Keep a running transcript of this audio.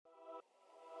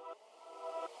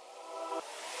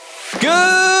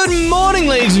Good morning,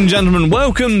 ladies and gentlemen.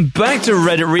 Welcome back to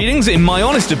Reddit Readings. In my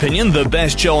honest opinion, the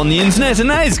best show on the internet, and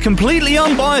that is completely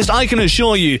unbiased, I can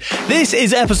assure you. This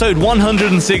is episode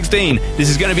 116. This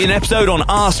is going to be an episode on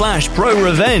r/Pro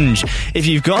Revenge. If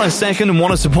you've got a second and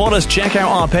want to support us, check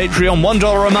out our Patreon.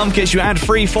 $1 a month gets you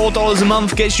ad-free, $4 a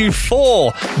month gets you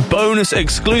 4 bonus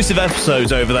exclusive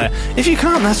episodes over there. If you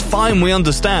can't, that's fine, we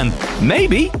understand.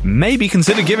 Maybe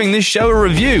consider giving this show a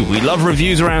review. We love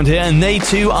reviews around here, and they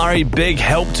too are a big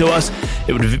help to us.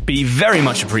 It would be very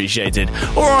much appreciated.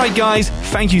 Alright guys,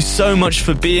 thank you so much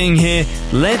for being here.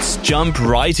 Let's jump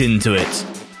right into it.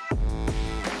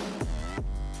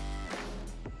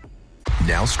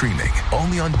 Now streaming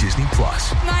only on Disney+.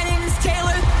 My name is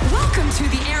Taylor. Welcome to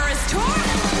the Eras Tour.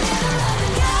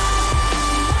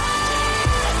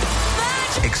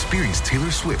 Experience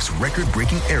Taylor Swift's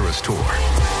record-breaking Eras Tour.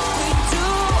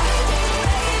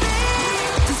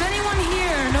 Does anyone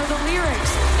here know the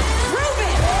lyrics?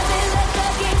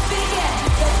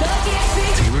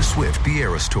 Taylor Swift The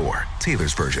Eras Tour,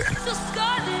 Taylor's version,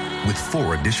 with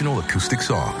 4 additional acoustic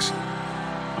songs.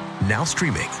 Now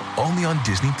streaming only on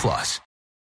Disney+.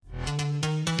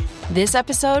 This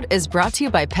episode is brought to you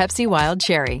by Pepsi Wild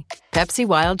Cherry. Pepsi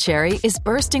Wild Cherry is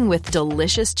bursting with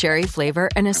delicious cherry flavor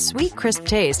and a sweet, crisp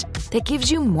taste that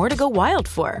gives you more to go wild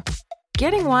for.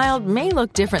 Getting wild may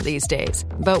look different these days,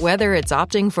 but whether it's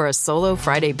opting for a solo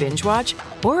Friday binge watch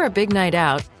or a big night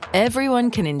out, everyone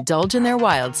can indulge in their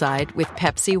wild side with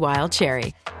Pepsi Wild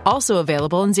Cherry. Also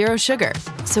available in Zero Sugar.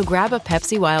 So grab a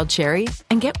Pepsi Wild Cherry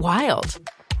and get wild.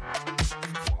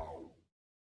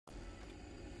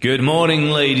 Good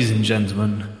morning, ladies and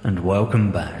gentlemen, and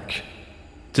welcome back.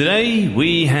 Today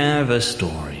we have a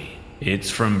story.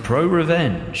 It's from Pro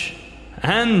Revenge,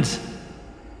 and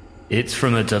it's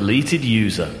from a deleted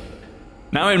user.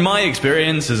 Now, in my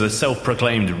experience as a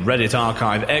self-proclaimed Reddit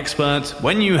archive expert,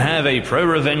 when you have a Pro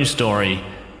Revenge story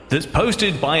that's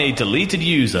posted by a deleted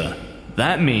user,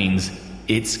 that means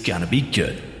it's gonna be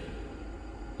good.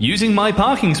 Using my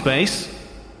parking space?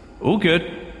 All good.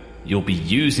 You'll be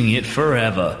using it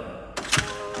forever.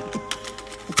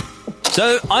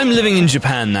 So, I'm living in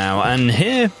Japan now, and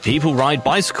here people ride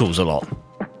bicycles a lot.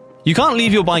 You can't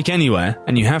leave your bike anywhere,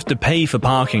 and you have to pay for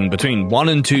parking between $1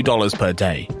 and $2 per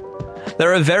day.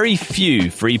 There are very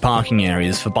few free parking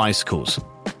areas for bicycles.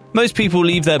 Most people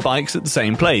leave their bikes at the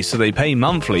same place, so they pay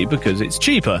monthly because it's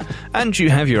cheaper, and you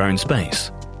have your own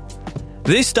space.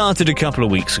 This started a couple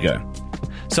of weeks ago.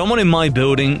 Someone in my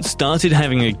building started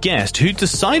having a guest who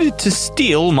decided to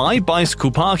steal my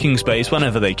bicycle parking space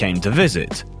whenever they came to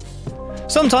visit.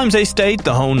 Sometimes they stayed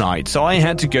the whole night, so I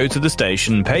had to go to the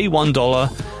station, pay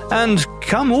 $1, and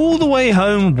come all the way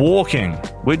home walking,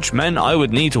 which meant I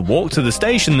would need to walk to the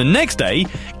station the next day,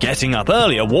 getting up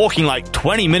earlier, walking like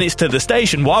 20 minutes to the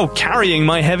station while carrying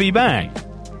my heavy bag.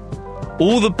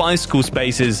 All the bicycle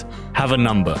spaces have a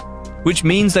number, which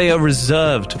means they are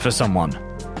reserved for someone.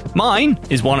 Mine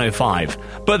is 105,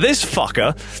 but this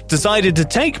fucker decided to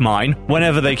take mine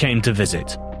whenever they came to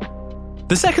visit.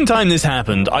 The second time this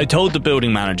happened, I told the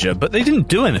building manager, but they didn't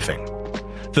do anything.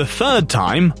 The third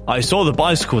time I saw the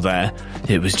bicycle there,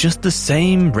 it was just the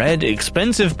same red,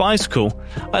 expensive bicycle.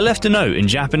 I left a note in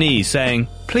Japanese saying,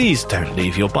 "Please don't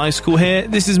leave your bicycle here,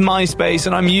 this is my space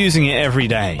and I'm using it every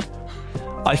day."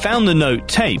 I found the note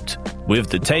taped, with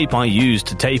the tape I used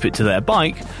to tape it to their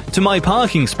bike, to my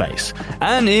parking space,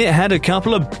 and it had a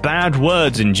couple of bad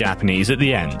words in Japanese at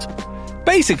the end.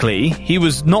 Basically, he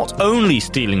was not only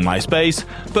stealing my space,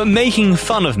 but making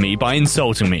fun of me by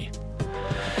insulting me.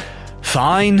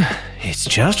 Fine, it's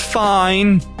just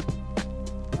fine.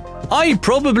 I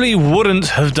probably wouldn't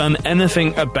have done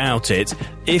anything about it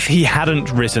if he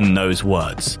hadn't written those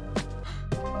words.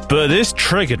 But this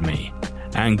triggered me,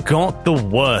 and got the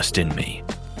worst in me.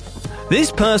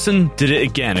 This person did it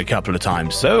again a couple of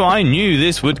times, so I knew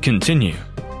this would continue.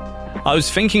 I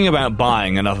was thinking about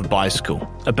buying another bicycle,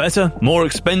 a better, more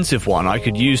expensive one I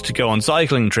could use to go on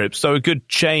cycling trips, so a good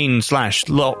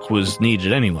chain/lock was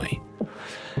needed anyway.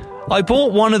 I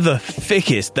bought one of the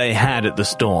thickest they had at the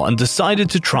store and decided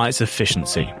to try its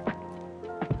efficiency.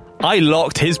 I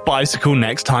locked his bicycle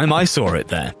next time I saw it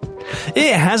there.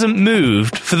 It hasn't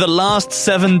moved for the last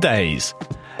 7 days.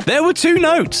 There were 2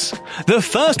 notes. The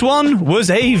first one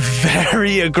was a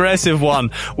very aggressive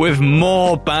one with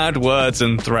more bad words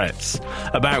and threats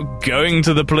about going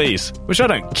to the police, which I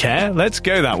don't care. Let's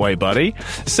go that way, buddy.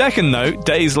 Second note,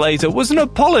 days later, was an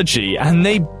apology, and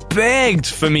they begged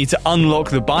for me to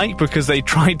unlock the bike because they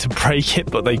tried to break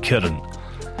it, but they couldn't.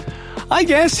 I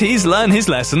guess he's learned his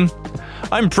lesson.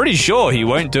 I'm pretty sure he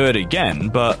won't do it again,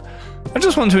 but I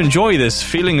just want to enjoy this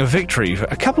feeling of victory for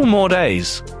a couple more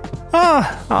days.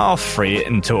 I'll free it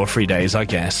in 2 or 3 days, I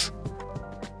guess.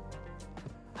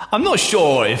 I'm not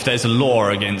sure if there's a law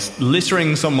against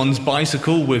littering someone's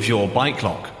bicycle with your bike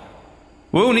lock.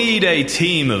 We'll need a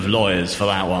team of lawyers for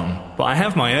that one, but I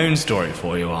have my own story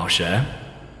for you I'll share.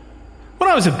 When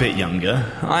I was a bit younger,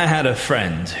 I had a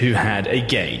friend who had a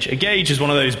gauge. A gauge is one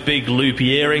of those big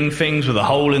loopy earring things with a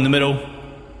hole in the middle.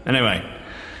 Anyway,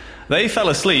 they fell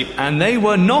asleep and they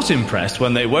were not impressed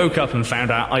when they woke up and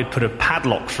found out I'd put a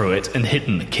padlock through it and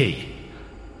hidden the key.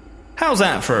 How's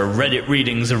that for a Reddit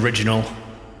Readings original?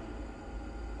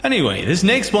 Anyway, this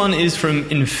next one is from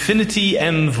Infinity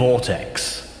M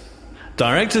Vortex.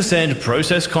 Director said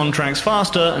process contracts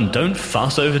faster and don't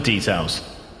fuss over details.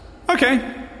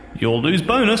 Okay, you'll lose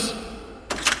bonus.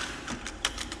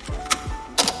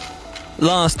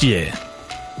 Last year,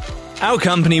 our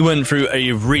company went through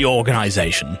a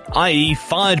reorganization, i.e.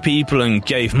 fired people and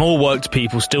gave more work to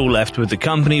people still left with the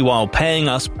company while paying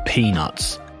us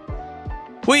peanuts.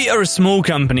 We are a small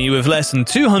company with less than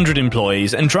 200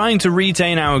 employees and trying to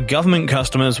retain our government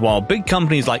customers while big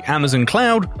companies like Amazon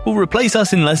Cloud will replace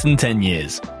us in less than 10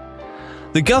 years.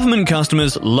 The government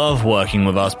customers love working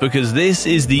with us because this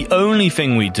is the only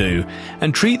thing we do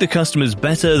and treat the customers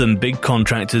better than big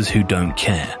contractors who don't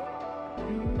care.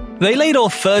 They laid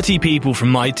off 30 people from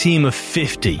my team of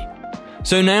 50.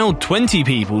 So now 20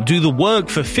 people do the work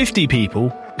for 50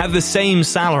 people at the same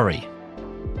salary.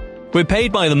 We're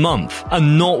paid by the month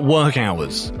and not work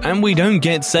hours, and we don't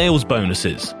get sales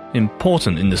bonuses,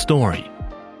 important in the story.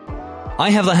 I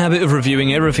have the habit of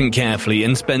reviewing everything carefully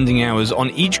and spending hours on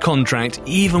each contract,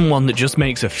 even one that just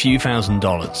makes a few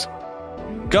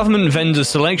 $1,000s. Government vendor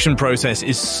selection process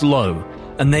is slow,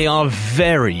 and they are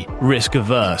very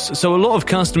risk-averse, so a lot of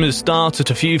customers start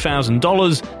at a few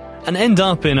 $1,000s and end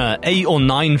up in a 8 or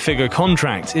 9 figure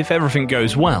contract if everything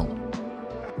goes well.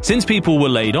 Since people were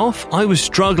laid off, I was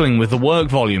struggling with the work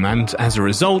volume and, as a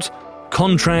result,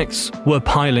 contracts were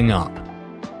piling up.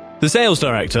 The sales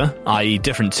director, i.e.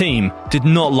 different team, did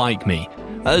not like me,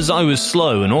 as I was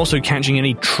slow and also catching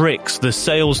any tricks the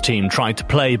sales team tried to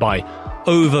play by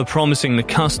over-promising the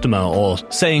customer or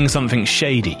saying something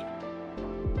shady.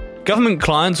 Government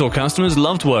clients or customers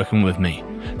loved working with me,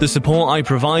 the support I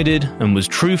provided, and was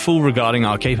truthful regarding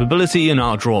our capability and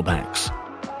our drawbacks.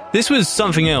 This was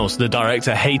something else the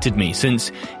director hated me since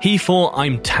he thought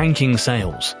I'm tanking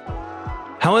sales.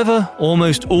 However,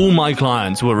 almost all my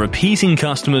clients were repeating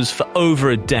customers for over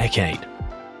a decade.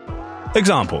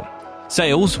 Example,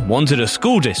 sales wanted a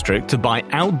school district to buy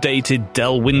outdated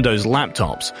Dell Windows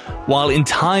laptops while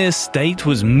entire state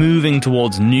was moving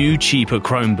towards new, cheaper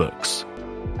Chromebooks.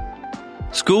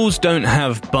 Schools don't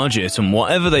have budget and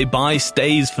whatever they buy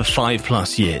stays for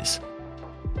 5+ years.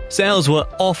 Sales were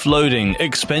offloading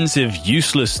expensive,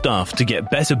 useless stuff to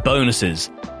get better bonuses,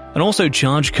 and also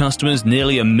charged customers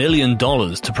nearly $1 million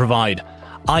to provide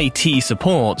IT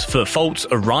support for faults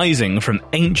arising from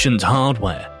ancient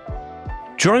hardware.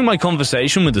 During my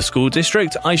conversation with the school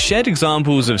district, I shared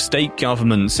examples of state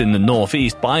governments in the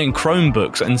Northeast buying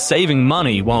Chromebooks and saving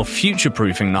money while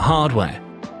future-proofing the hardware.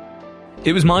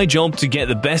 It was my job to get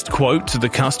the best quote to the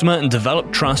customer and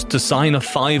develop trust to sign a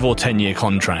 5 or 10-year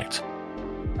contract.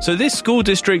 So this school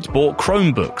district bought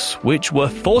Chromebooks, which were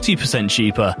 40%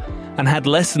 cheaper and had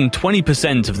less than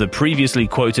 20% of the previously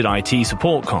quoted IT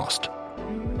support cost.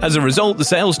 As a result, the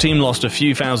sales team lost a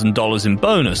few $1,000s in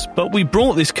bonus, but we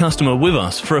brought this customer with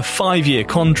us for a 5-year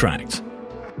contract.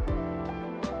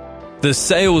 The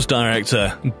sales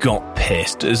director got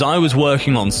pissed as I was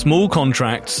working on small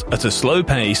contracts at a slow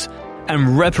pace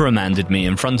and reprimanded me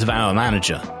in front of our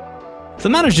manager. The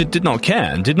manager did not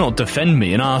care and did not defend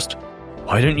me and asked,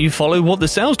 "Why don't you follow what the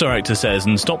sales director says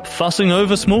and stop fussing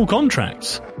over small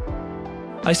contracts?"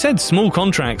 I said small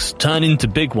contracts turn into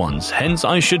big ones, hence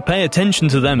I should pay attention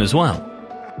to them as well.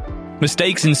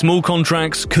 Mistakes in small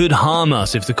contracts could harm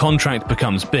us if the contract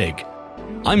becomes big.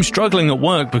 I'm struggling at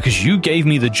work because you gave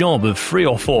me the job of 3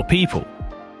 or 4 people.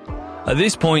 At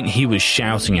this point, he was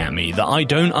shouting at me that I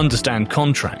don't understand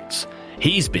contracts.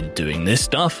 He's been doing this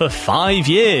stuff for 5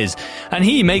 years, and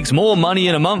he makes more money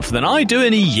in a month than I do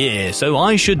in a year, so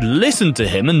I should listen to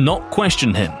him and not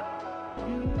question him.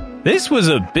 This was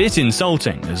a bit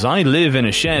insulting, as I live in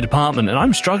a shared apartment and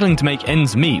I'm struggling to make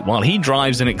ends meet while he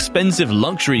drives an expensive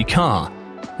luxury car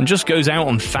and just goes out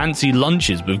on fancy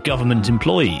lunches with government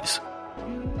employees.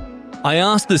 I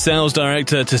asked the sales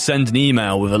director to send an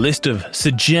email with a list of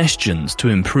suggestions to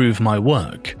improve my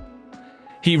work.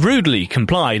 He rudely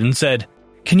complied and said,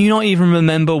 "Can you not even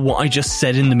remember what I just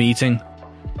said in the meeting?"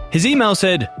 His email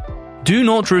said, "Do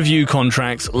not review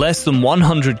contracts less than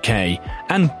 $100K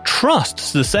and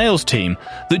trust the sales team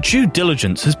that due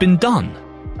diligence has been done."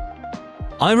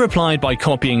 I replied by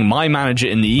copying my manager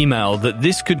in the email that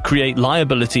this could create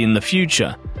liability in the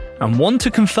future, and want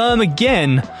to confirm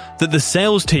again that the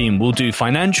sales team will do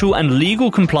financial and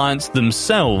legal compliance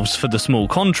themselves for the small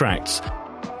contracts,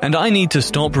 and I need to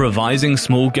stop revising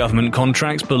small government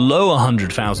contracts below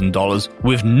 $100,000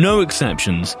 with no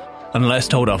exceptions unless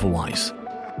told otherwise.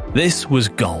 This was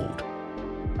gold.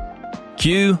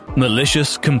 Cue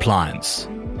malicious compliance.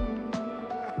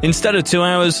 Instead of 2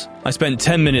 hours, I spent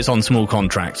 10 minutes on small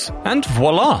contracts, and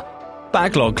voila!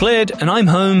 Backlog cleared and I'm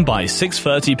home by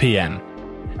 6:30 p.m.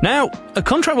 Now, a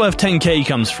contract worth $10,000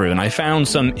 comes through and I found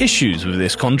some issues with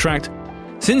this contract,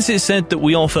 since it said that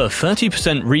we offer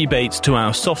 30% rebates to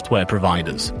our software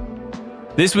providers.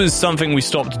 This was something we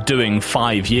stopped doing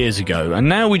 5 years ago, and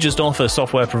now we just offer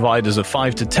software providers a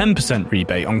 5 to 10%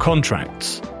 rebate on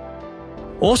contracts.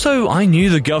 Also, I knew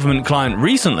the government client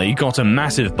recently got a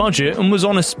massive budget and was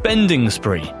on a spending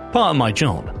spree, part of my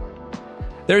job.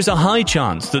 There is a high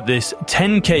chance that this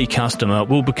 $10,000 customer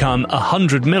will become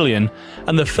 $100 million,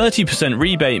 and the 30%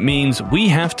 rebate means we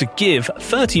have to give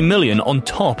 $30 million on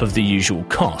top of the usual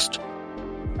cost.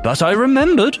 But I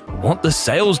remembered what the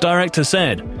sales director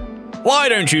said. Why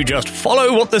don't you just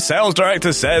follow what the sales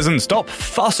director says and stop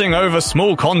fussing over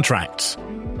small contracts?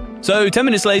 So 10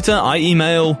 minutes later, I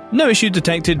email, no issue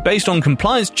detected based on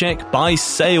compliance check by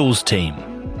sales team.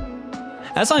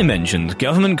 As I mentioned,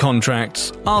 government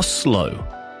contracts are slow.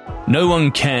 No one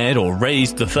cared or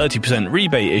raised the 30%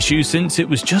 rebate issue since it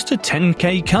was just a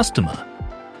 $10,000 customer.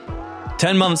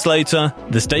 10 months later,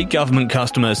 the state government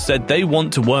customer said they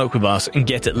want to work with us and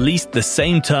get at least the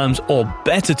same terms or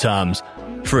better terms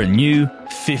for a new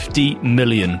 $50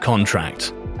 million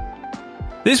contract.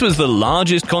 This was the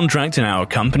largest contract in our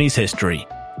company's history.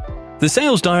 The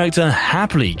sales director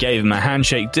happily gave him a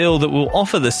handshake deal that will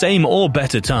offer the same or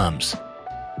better terms.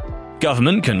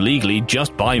 Government can legally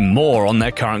just buy more on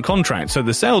their current contract, so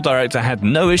the sales director had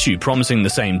no issue promising the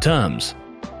same terms.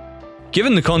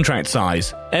 Given the contract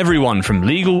size, everyone from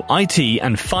legal, IT,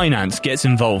 and finance gets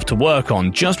involved to work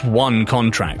on just one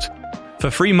contract.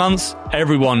 For 3 months,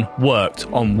 everyone worked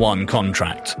on one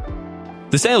contract.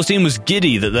 The sales team was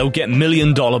giddy that they'll get $1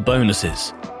 million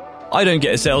bonuses. I don't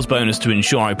get a sales bonus to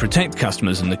ensure I protect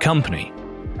customers and the company.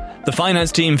 The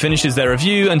finance team finishes their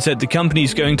review and said the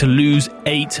company's going to lose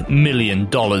 $8 million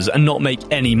and not make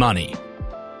any money.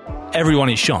 Everyone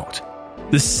is shocked.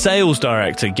 The sales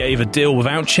director gave a deal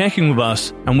without checking with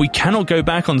us, and we cannot go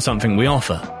back on something we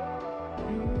offer.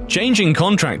 Changing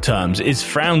contract terms is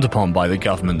frowned upon by the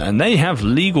government, and they have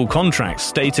legal contracts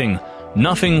stating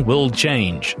nothing will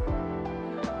change.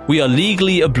 We are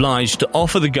legally obliged to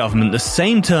offer the government the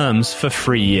same terms for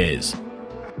 3 years.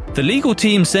 The legal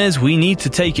team says we need to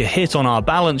take a hit on our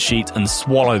balance sheet and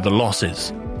swallow the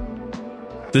losses.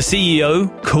 The CEO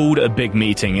called a big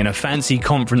meeting in a fancy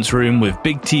conference room with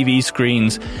big TV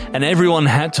screens, and everyone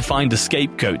had to find a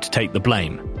scapegoat to take the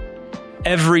blame.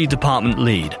 Every department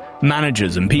lead,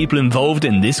 managers, and people involved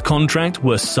in this contract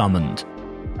were summoned.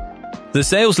 The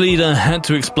sales leader had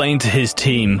to explain to his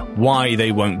team why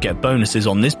they won't get bonuses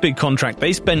on this big contract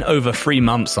they spent over 3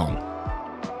 months on.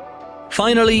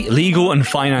 Finally, legal and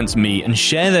finance meet and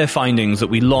share their findings that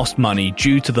we lost money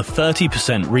due to the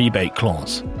 30% rebate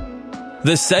clause.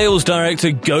 The sales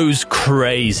director goes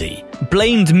crazy,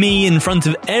 blamed me in front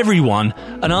of everyone,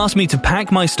 and asked me to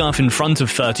pack my stuff in front of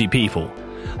 30 people.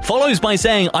 Follows by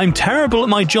saying I'm terrible at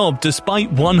my job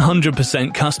despite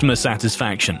 100% customer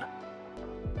satisfaction.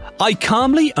 I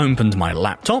calmly opened my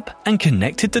laptop and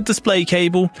connected the display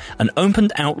cable and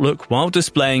opened Outlook while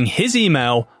displaying his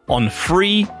email on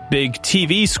 3 big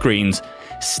TV screens,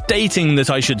 stating that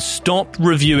I should stop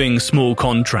reviewing small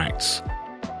contracts.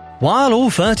 While all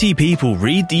 30 people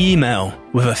read the email,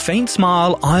 with a faint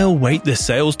smile, I await the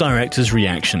sales director's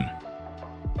reaction.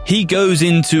 He goes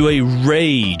into a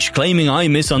rage, claiming I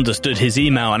misunderstood his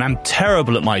email and am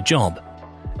terrible at my job.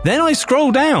 Then I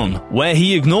scroll down, where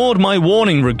he ignored my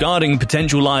warning regarding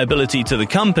potential liability to the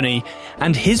company,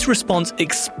 and his response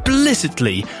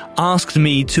explicitly asked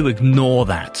me to ignore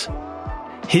that.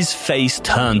 His face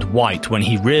turned white when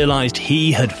he realized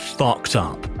he had fucked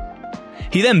up.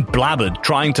 He then blabbered,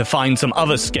 trying to find some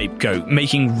other scapegoat,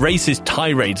 making racist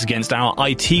tirades against our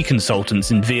IT consultants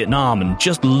in Vietnam, and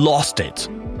just lost it.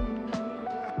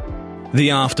 The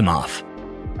aftermath.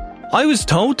 I was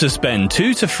told to spend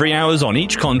 2 to 3 hours on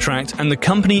each contract, and the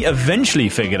company eventually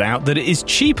figured out that it is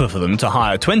cheaper for them to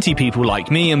hire 20 people like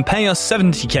me and pay us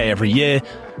 $70,000 every year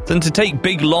than to take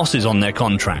big losses on their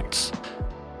contracts.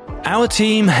 Our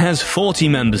team has 40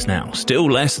 members now, still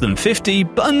less than 50,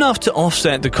 but enough to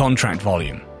offset the contract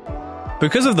volume.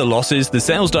 Because of the losses, the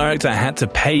sales director had to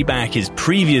pay back his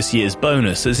previous year's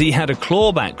bonus as he had a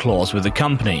clawback clause with the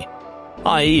company,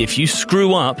 i.e. if you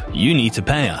screw up, you need to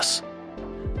pay us.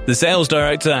 The sales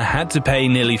director had to pay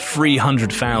nearly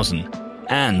 $300,000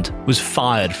 and was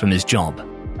fired from his job.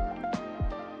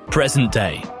 Present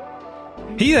day.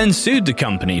 He then sued the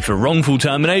company for wrongful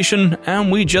termination,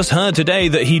 and we just heard today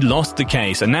that he lost the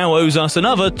case and now owes us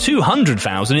another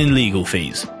 $200,000 in legal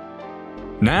fees.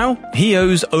 Now, he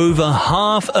owes over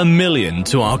 $500,000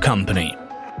 to our company.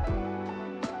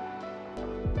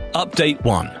 Update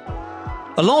 1.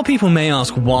 A lot of people may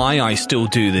ask why I still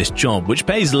do this job, which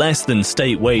pays less than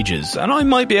state wages, and I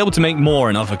might be able to make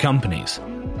more in other companies.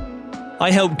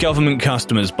 I help government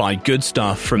customers buy good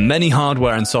stuff from many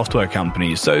hardware and software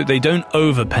companies so they don't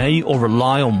overpay or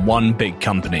rely on one big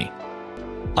company.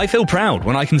 I feel proud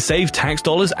when I can save tax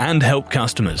dollars and help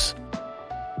customers.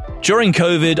 During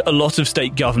COVID, a lot of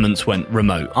state governments went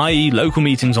remote, i.e. local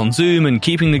meetings on Zoom and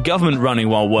keeping the government running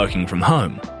while working from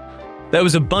home. There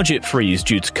was a budget freeze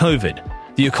due to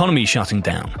COVID, the economy shutting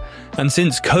down, and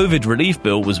since COVID relief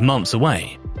bill was months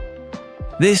away.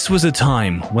 This was a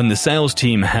time when the sales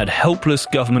team had helpless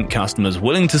government customers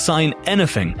willing to sign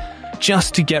anything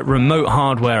just to get remote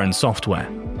hardware and software.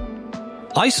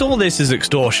 I saw this as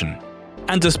extortion,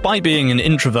 and despite being an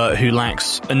introvert who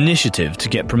lacks initiative to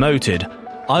get promoted,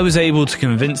 I was able to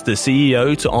convince the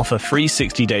CEO to offer free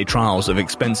 60-day trials of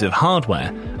expensive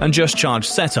hardware and just charge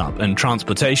setup and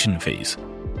transportation fees.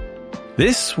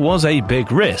 This was a big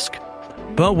risk,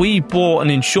 but we bought an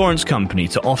insurance company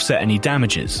to offset any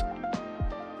damages.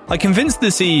 I convinced the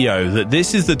CEO that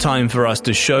this is the time for us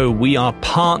to show we are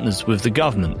partners with the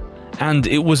government, and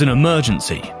it was an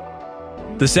emergency.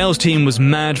 The sales team was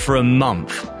mad for a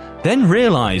month, then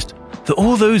realized that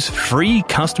all those free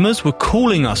customers were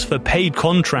calling us for paid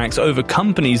contracts over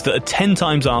companies that are 10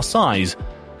 times our size,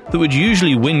 that would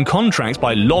usually win contracts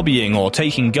by lobbying or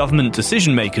taking government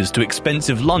decision makers to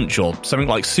expensive lunch or something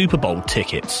like Super Bowl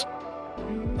tickets.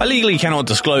 I legally cannot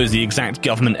disclose the exact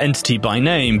government entity by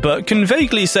name, but can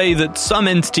vaguely say that some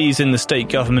entities in the state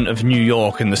government of New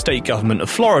York and the state government of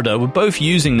Florida were both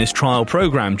using this trial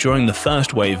program during the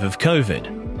first wave of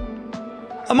COVID.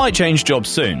 I might change jobs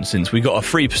soon, since we got a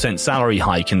 3% salary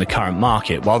hike in the current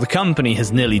market, while the company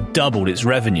has nearly doubled its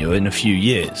revenue in a few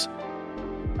years.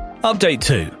 Update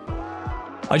 2.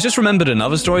 I just remembered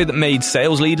another story that made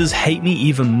sales leaders hate me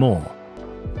even more.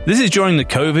 This is during the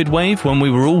COVID wave when we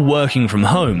were all working from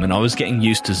home and I was getting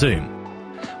used to Zoom.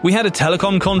 We had a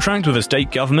telecom contract with a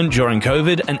state government during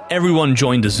COVID and everyone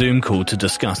joined a Zoom call to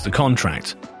discuss the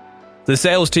contract. The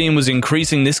sales team was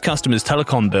increasing this customer's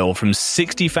telecom bill from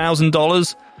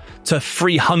 $60,000 to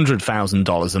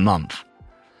 $300,000 a month.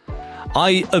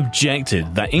 I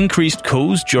objected that increased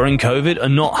calls during COVID are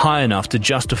not high enough to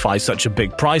justify such a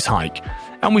big price hike,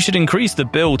 and we should increase the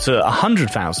bill to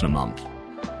 $100,000 a month.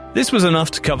 This was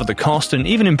enough to cover the cost and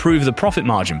even improve the profit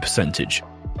margin percentage.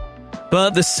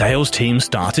 But the sales team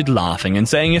started laughing and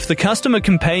saying if the customer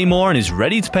can pay more and is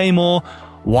ready to pay more,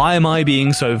 why am I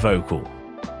being so vocal?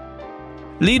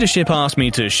 Leadership asked me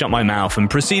to shut my mouth and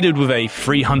proceeded with a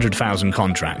 $300,000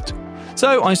 contract.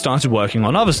 So I started working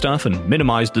on other stuff and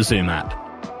minimized the Zoom app.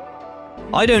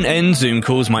 I don't end Zoom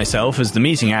calls myself as the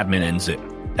meeting admin ends it.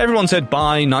 Everyone said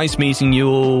bye, nice meeting you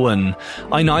all, and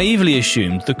I naively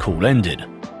assumed the call ended.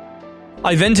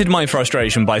 I vented my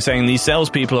frustration by saying these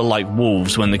salespeople are like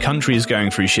wolves when the country is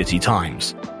going through shitty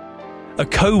times. A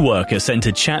co-worker sent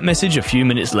a chat message a few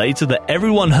minutes later that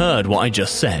everyone heard what I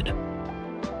just said.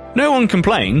 No one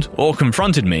complained or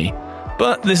confronted me,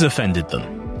 but this offended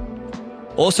them.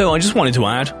 Also, I just wanted to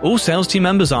add, all sales team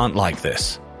members aren't like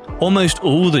this. Almost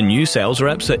all the new sales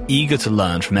reps are eager to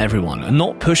learn from everyone and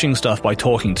not pushing stuff by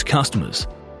talking to customers.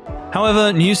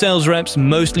 However, new sales reps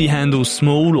mostly handle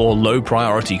small or low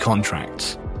priority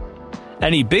contracts.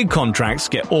 Any big contracts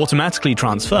get automatically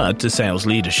transferred to sales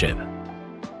leadership.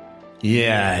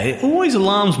 Yeah, it always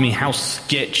alarms me how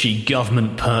sketchy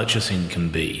government purchasing can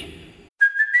be.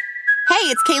 Hey,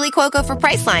 it's Kaylee Cuoco for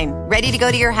Priceline. Ready to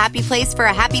go to your happy place for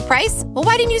a happy price? Well,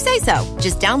 why didn't you say so?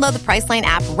 Just download the Priceline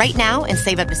app right now and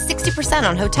save up to 60%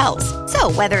 on hotels.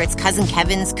 So whether it's Cousin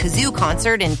Kevin's Kazoo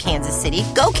Concert in Kansas City,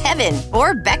 go Kevin,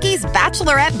 or Becky's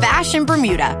Bachelorette Bash in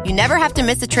Bermuda, you never have to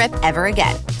miss a trip ever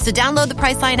again. So download the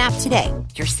Priceline app today.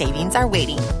 Your savings are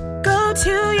waiting. Go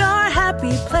to your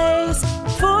happy place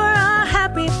for a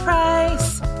happy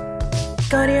price.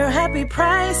 Go to your happy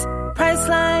price,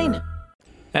 Priceline.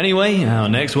 Anyway, our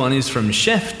next one is from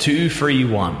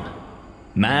Chef231.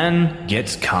 Man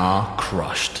gets car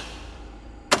crushed.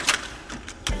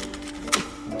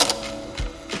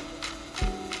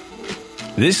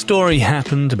 This story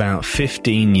happened about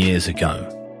 15 years ago.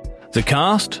 The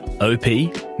cast, OP,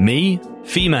 me,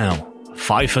 female,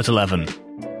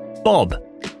 5'11". Bob,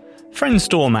 friend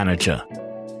store manager.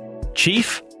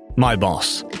 Chief, my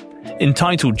boss.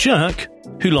 Entitled jerk,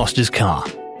 who lost his car.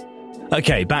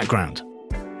 Okay, background.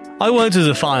 I worked as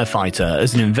a firefighter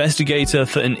as an investigator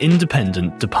for an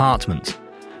independent department.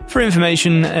 For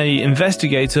information, an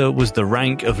investigator was the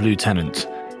rank of lieutenant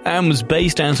and was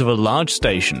based out of a large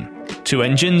station. 2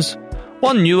 engines,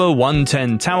 1 newer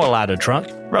 110 tower ladder truck,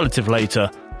 relative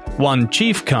later, 1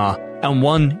 chief car, and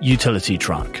 1 utility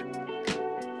truck.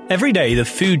 Every day the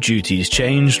food duties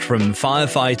changed from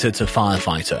firefighter to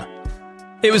firefighter.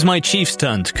 It was my chief's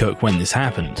turn to cook when this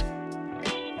happened.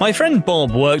 My friend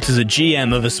Bob worked as a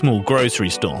GM of a small grocery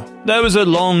store. There was a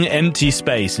long empty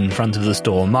space in front of the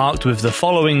store marked with the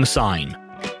following sign: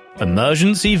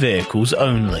 Emergency vehicles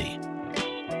only.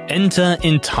 Enter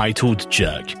entitled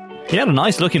jerk. He had a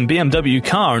nice-looking BMW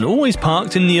car and always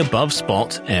parked in the above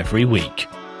spot every week.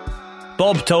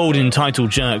 Bob told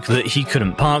entitled jerk that he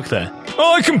couldn't park there.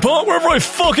 I can park wherever I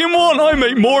fucking want! I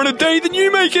make more in a day than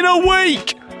you make in a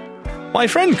week! My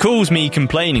friend calls me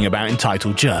complaining about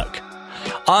entitled jerk.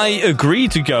 I agree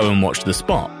to go and watch the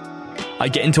spot. I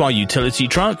get into our utility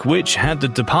truck, which had the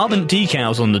department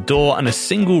decals on the door and a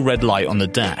single red light on the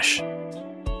dash.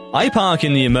 I park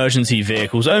in the emergency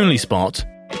vehicles only spot,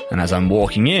 and as I'm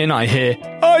walking in, I hear,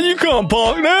 "Oh, you can't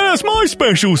park there, that's my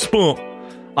special spot."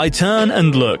 I turn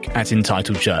and look at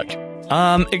entitled jerk.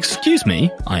 Excuse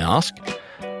me, I ask.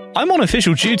 I'm on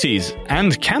official duties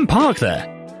and can park there.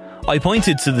 I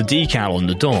pointed to the decal on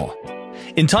the door.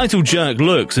 Entitled jerk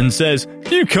looks and says,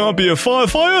 "You can't be a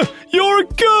firefighter, you're a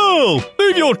girl!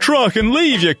 Leave your truck and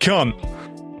leave, you cunt!"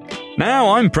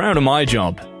 Now I'm proud of my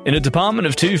job. In a department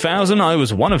of 2,000, I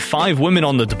was one of 5 women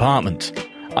on the department.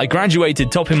 I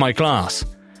graduated top in my class.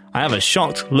 I have a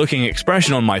shocked-looking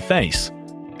expression on my face.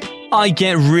 I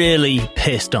get really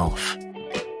pissed off.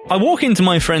 I walk into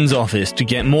my friend's office to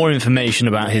get more information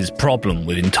about his problem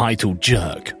with entitled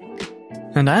jerk.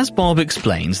 And as Bob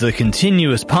explains the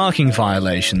continuous parking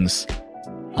violations,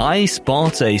 I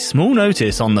spot a small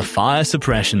notice on the fire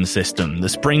suppression system, the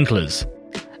sprinklers,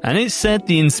 and it said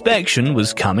the inspection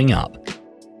was coming up.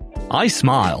 I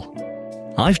smile.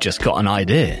 I've just got an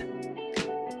idea.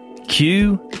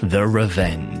 Cue the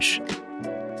revenge.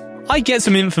 I get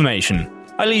some information.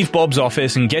 I leave Bob's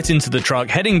office and get into the truck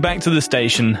heading back to the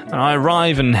station, and I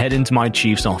arrive and head into my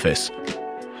chief's office.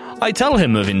 I tell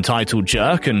him of entitled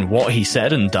jerk and what he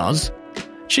said and does.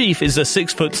 Chief is a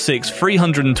 6'6",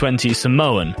 320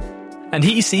 Samoan, and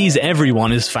he sees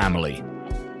everyone as family.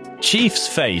 Chief's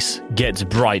face gets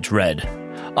bright red.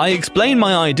 I explain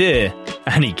my idea,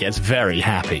 and he gets very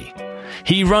happy.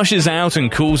 He rushes out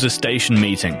and calls a station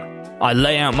meeting. I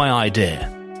lay out my idea.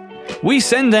 We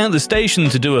send out the station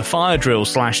to do a fire drill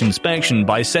 / inspection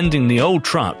by sending the old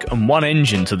truck and 1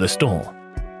 engine to the store.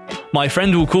 My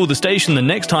friend will call the station the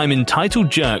next time entitled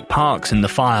jerk parks in the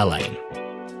fire lane.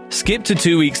 Skip to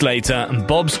 2 weeks later, and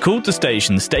Bob's called the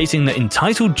station stating that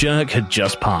entitled jerk had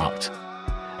just parked.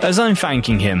 As I'm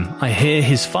thanking him, I hear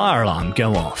his fire alarm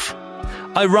go off.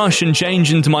 I rush and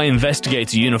change into my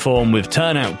investigator uniform with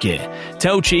turnout gear,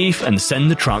 tell Chief and send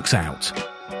the trucks out.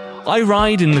 I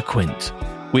ride in the Quint.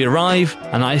 We arrive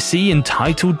and I see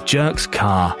entitled jerk's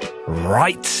car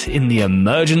right in the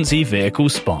emergency vehicle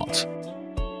spot.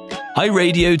 I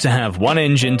radio to have 1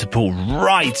 engine to pull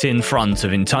right in front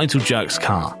of entitled jerk's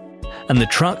car, and the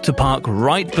truck to park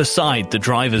right beside the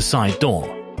driver's side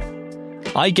door.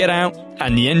 I get out,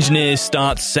 and the engineers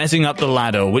start setting up the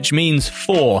ladder, which means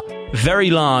 4 very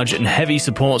large and heavy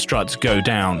support struts go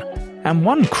down, and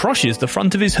 1 crushes the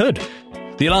front of his hood.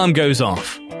 The alarm goes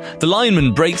off. The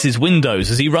lineman breaks his windows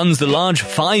as he runs the large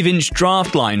 5-inch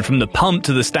draft line from the pump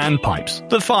to the standpipes,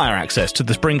 the fire access to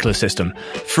the sprinkler system,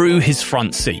 through his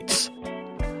front seats.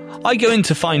 I go in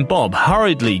to find Bob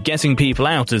hurriedly getting people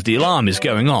out as the alarm is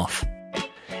going off.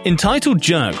 Entitled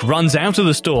jerk runs out of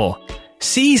the store,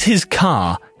 sees his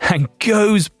car, and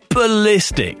goes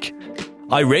ballistic.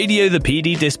 I radio the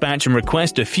PD dispatch and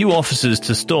request a few officers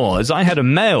to store as I had a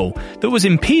male that was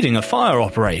impeding a fire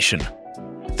operation.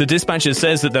 The dispatcher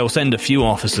says that they'll send a few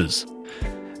officers.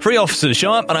 3 officers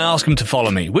show up and I ask them to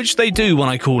follow me, which they do when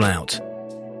I call out.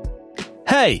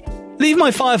 "Hey, leave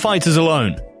my firefighters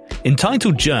alone."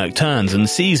 Entitled jerk turns and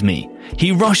sees me.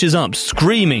 He rushes up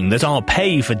screaming that I'll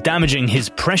pay for damaging his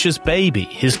precious baby,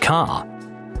 his car.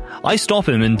 I stop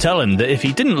him and tell him that if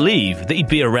he didn't leave, that he'd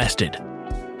be arrested.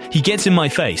 He gets in my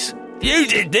face. "You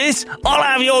did this! I'll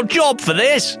have your job for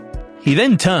this!" He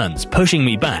then turns, pushing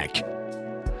me back.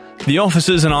 The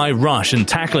officers and I rush and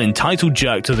tackle entitled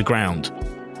jerk to the ground.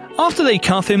 After they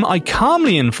cuff him, I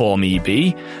calmly inform EB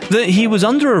that he was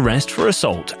under arrest for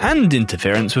assault and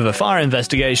interference with a fire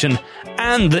investigation,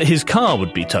 and that his car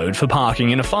would be towed for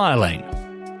parking in a fire lane.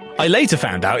 I later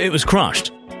found out it was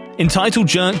crushed. Entitled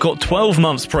jerk got 12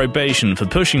 months probation for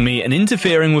pushing me and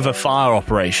interfering with a fire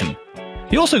operation.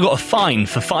 He also got a fine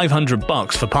for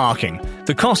 $500 for parking,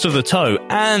 the cost of the tow,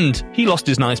 and he lost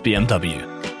his nice BMW.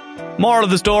 Moral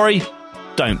of the story,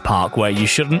 don't park where you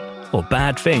shouldn't, or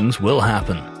bad things will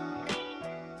happen.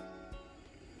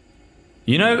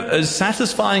 You know, as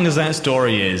satisfying as that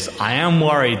story is, I am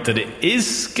worried that it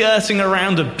is skirting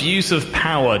around abuse of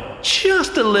power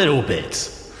just a little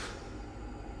bit.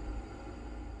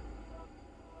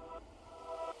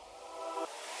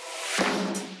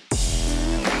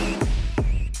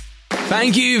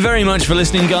 Thank you very much for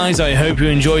listening, guys. I hope you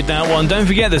enjoyed that one. Don't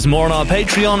forget there's more on our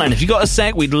Patreon, and if you got a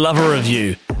sec, we'd love a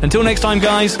review. Until next time,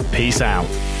 guys, peace out.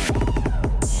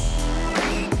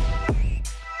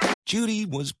 Judy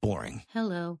was boring.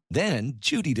 Hello. Then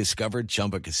Judy discovered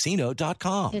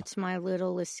ChumbaCasino.com. It's my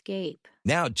little escape.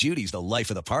 Now Judy's the life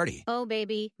of the party. Oh,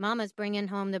 baby, mama's bringing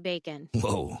home the bacon.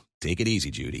 Whoa, take it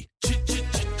easy, Judy.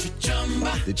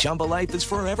 The Chumba life is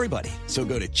for everybody. So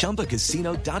go to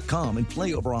ChumbaCasino.com and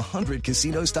play over 100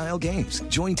 casino-style games.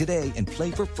 Join today and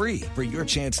play for free for your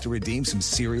chance to redeem some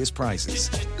serious prizes.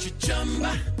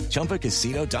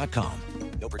 ChumbaCasino.com.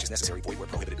 No purchase necessary. Void where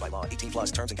prohibited by law.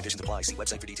 18+ terms and conditions apply. See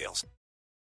website for details.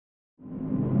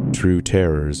 True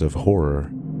terrors of horror,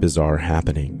 bizarre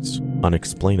happenings,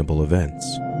 unexplainable events.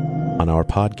 On our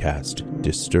podcast,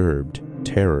 Disturbed,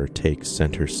 terror takes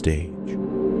center stage.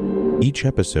 Each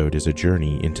episode is a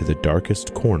journey into the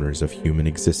darkest corners of human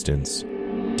existence,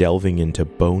 delving into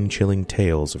bone-chilling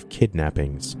tales of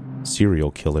kidnappings,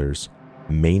 serial killers,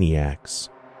 maniacs,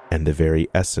 and the very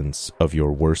essence of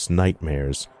your worst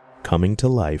nightmares coming to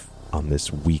life on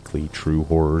this weekly true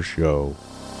horror show.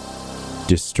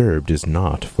 Disturbed is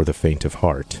not for the faint of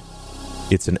heart.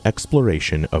 It's an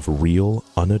exploration of real,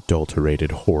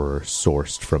 unadulterated horror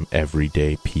sourced from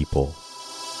everyday people.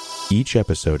 Each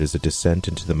episode is a descent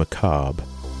into the macabre,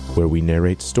 where we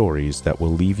narrate stories that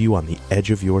will leave you on the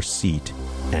edge of your seat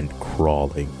and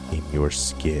crawling in your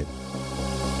skin.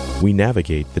 We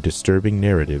navigate the disturbing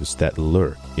narratives that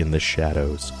lurk in the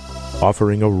shadows,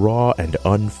 offering a raw and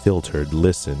unfiltered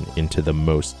listen into the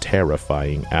most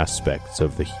terrifying aspects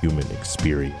of the human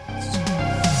experience.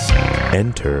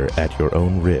 Enter at your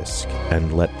own risk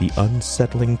and let the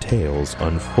unsettling tales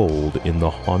unfold in the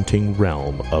haunting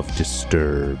realm of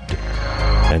Disturbed.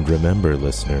 And remember,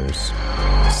 listeners,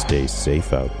 stay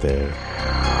safe out there.